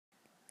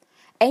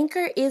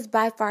Anchor is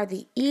by far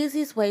the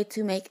easiest way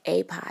to make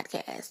a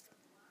podcast.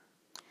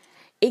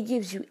 It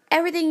gives you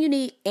everything you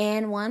need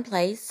in one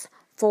place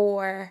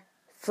for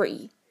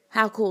free.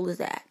 How cool is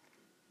that?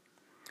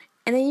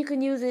 And then you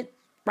can use it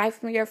right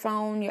from your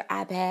phone, your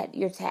iPad,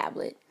 your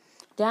tablet.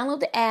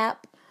 Download the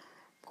app,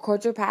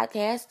 record your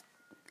podcast,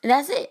 and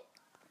that's it.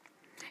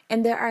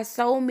 And there are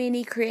so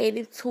many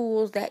creative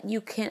tools that you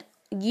can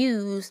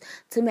use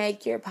to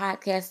make your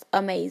podcast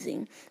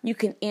amazing. You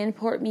can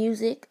import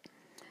music.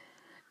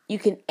 You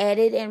can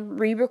edit and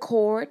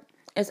re-record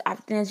as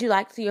often as you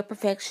like to your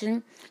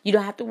perfection. You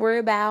don't have to worry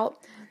about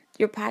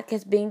your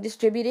podcast being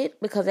distributed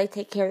because they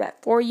take care of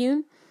that for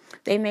you.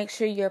 They make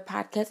sure your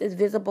podcast is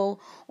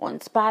visible on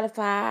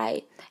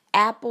Spotify,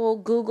 Apple,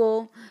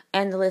 Google,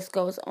 and the list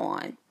goes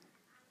on.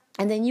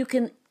 And then you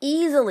can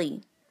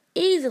easily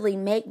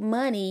make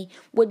money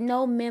with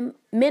no minimum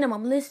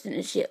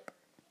listenership.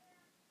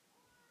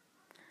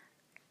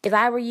 If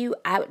I were you,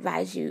 I would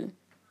advise you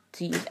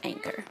to use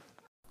Anchor.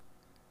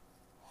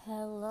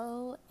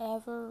 Hello,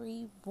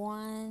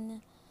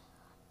 everyone.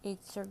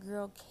 It's your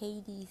girl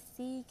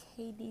KDC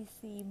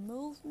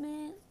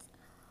Movement.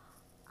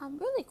 I'm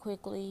really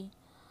quickly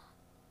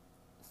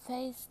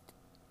faced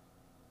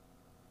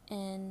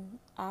an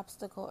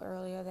obstacle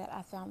earlier that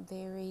I found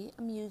very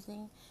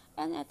amusing,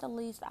 and at the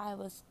least I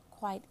was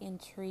quite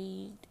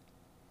intrigued.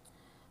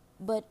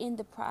 But in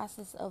the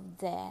process of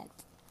that,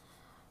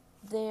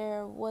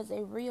 there was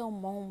a real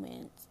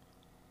moment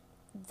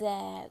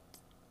that,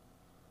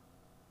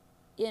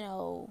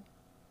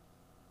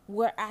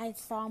 where I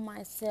saw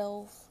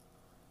myself,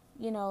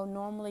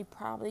 normally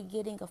probably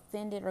getting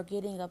offended or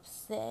getting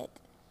upset.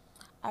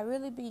 I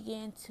really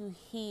began to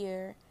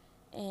hear,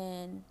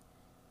 and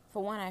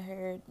for one, I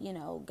heard,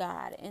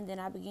 God, and then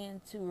I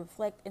began to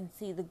reflect and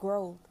see the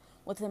growth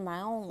within my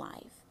own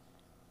life.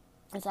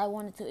 And so I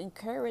wanted to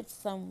encourage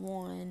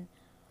someone,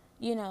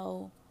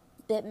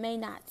 that may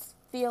not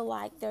feel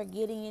like they're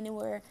getting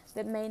anywhere,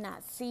 that may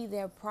not see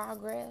their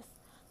progress,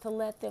 to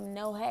let them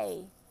know,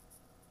 hey,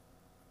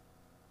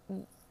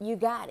 you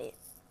got it.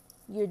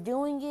 You're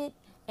doing it,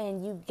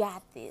 and you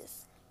got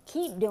this.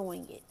 Keep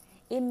doing it.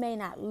 It may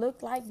not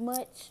look like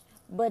much,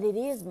 but it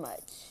is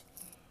much.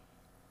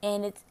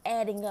 And it's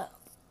adding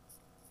up.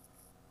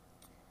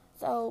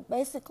 So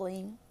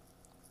basically,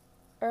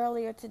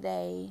 earlier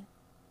today,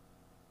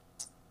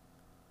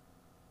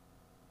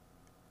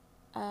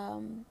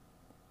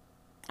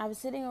 I was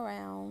sitting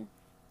around,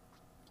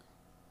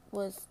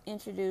 was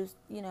introduced,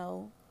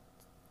 to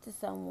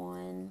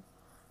someone,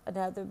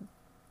 another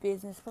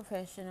business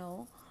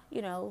professional,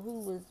 it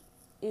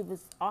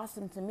was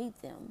awesome to meet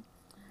them.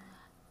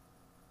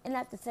 And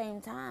at the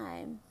same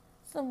time,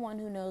 someone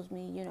who knows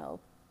me,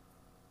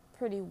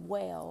 pretty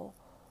well,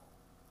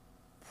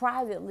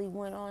 privately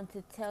went on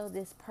to tell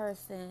this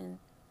person,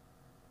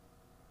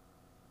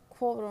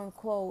 quote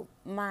unquote,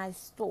 my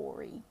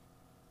story.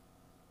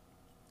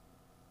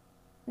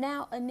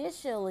 Now,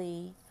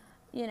 initially,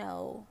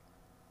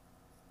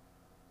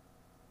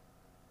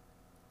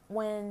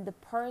 when the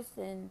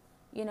person,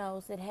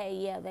 said, hey,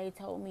 yeah, they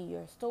told me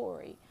your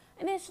story.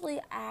 Initially,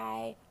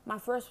 my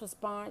first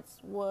response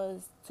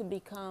was to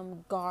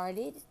become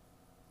guarded.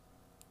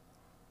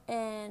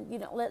 And,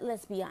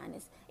 let's be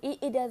honest.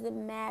 It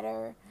doesn't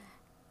matter,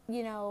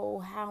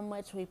 how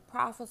much we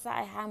prophesy,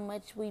 how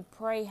much we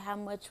pray, how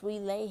much we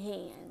lay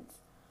hands.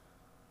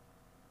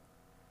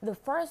 The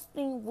first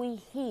thing we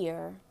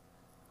hear,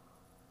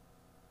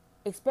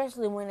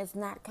 especially when it's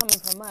not coming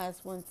from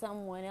us, when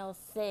someone else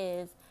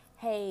says,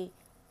 hey,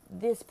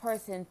 this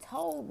person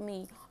told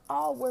me,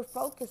 all we're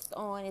focused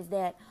on is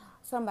that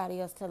somebody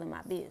else telling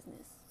my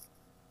business.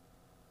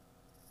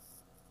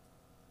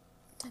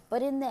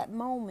 But in that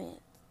moment,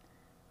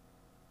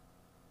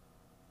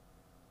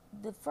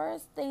 the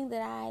first thing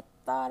that I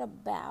thought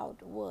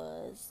about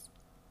was,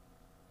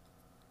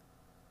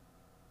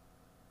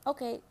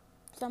 okay,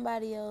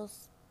 somebody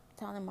else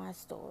telling my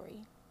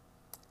story.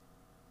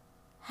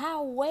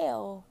 How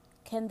well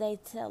can they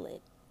tell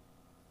it?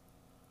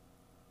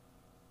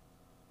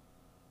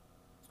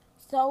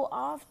 So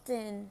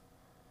often,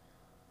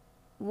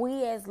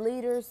 we as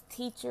leaders,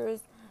 teachers,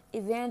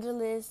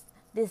 evangelists,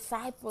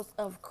 disciples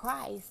of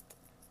Christ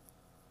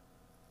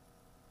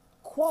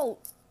quote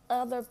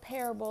other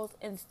parables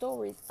and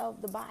stories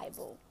of the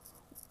Bible.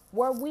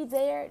 Were we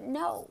there?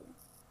 No.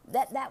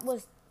 That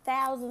was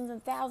thousands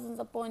and thousands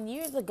upon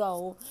years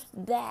ago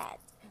that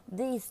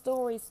these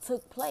stories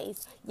took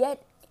place.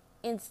 Yet,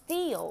 and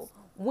still,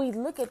 we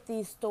look at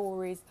these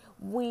stories,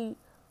 we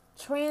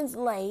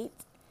translate,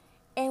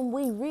 and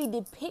we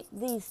redepict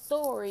these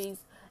stories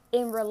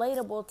in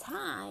relatable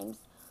times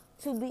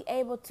to be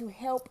able to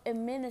help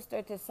and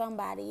minister to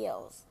somebody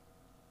else.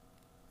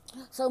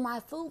 So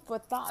my food for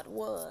thought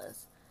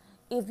was,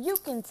 if you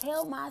can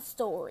tell my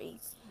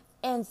story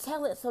and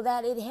tell it so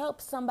that it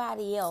helps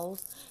somebody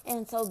else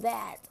and so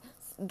that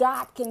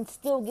God can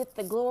still get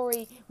the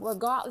glory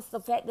regardless of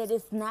the fact that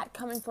it's not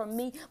coming from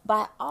me,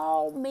 by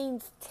all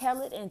means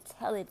tell it and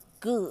tell it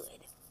good.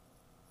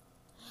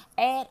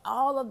 Add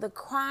all of the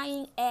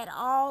crying, add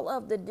all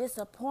of the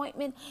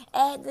disappointment,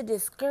 add the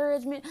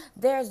discouragement.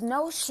 There's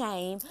no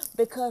shame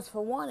because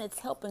for one, it's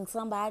helping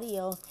somebody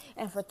else,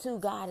 and for two,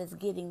 God is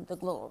getting the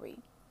glory.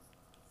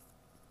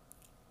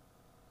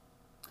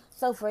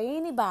 So for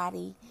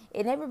anybody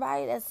and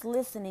everybody that's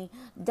listening,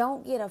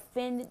 don't get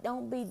offended.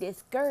 Don't be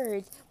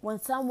discouraged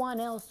when someone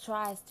else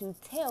tries to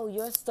tell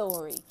your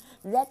story.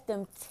 Let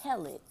them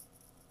tell it.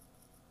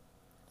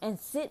 And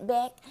sit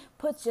back,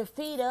 put your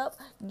feet up,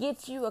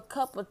 get you a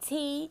cup of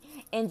tea,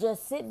 and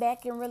just sit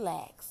back and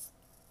relax.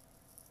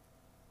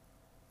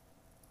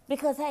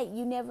 Because, hey,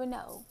 you never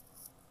know.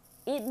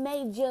 It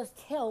may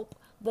just help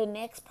the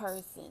next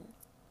person.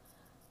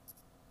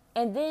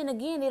 And then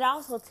again, it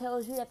also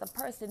tells you that the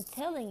person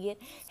telling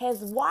it has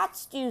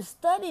watched you,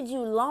 studied you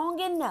long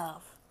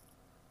enough,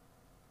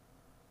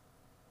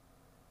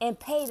 and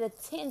paid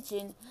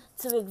attention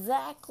to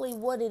exactly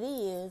what it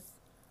is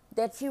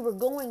that you were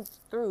going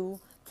through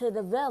to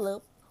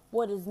develop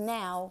what is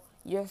now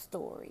your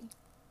story.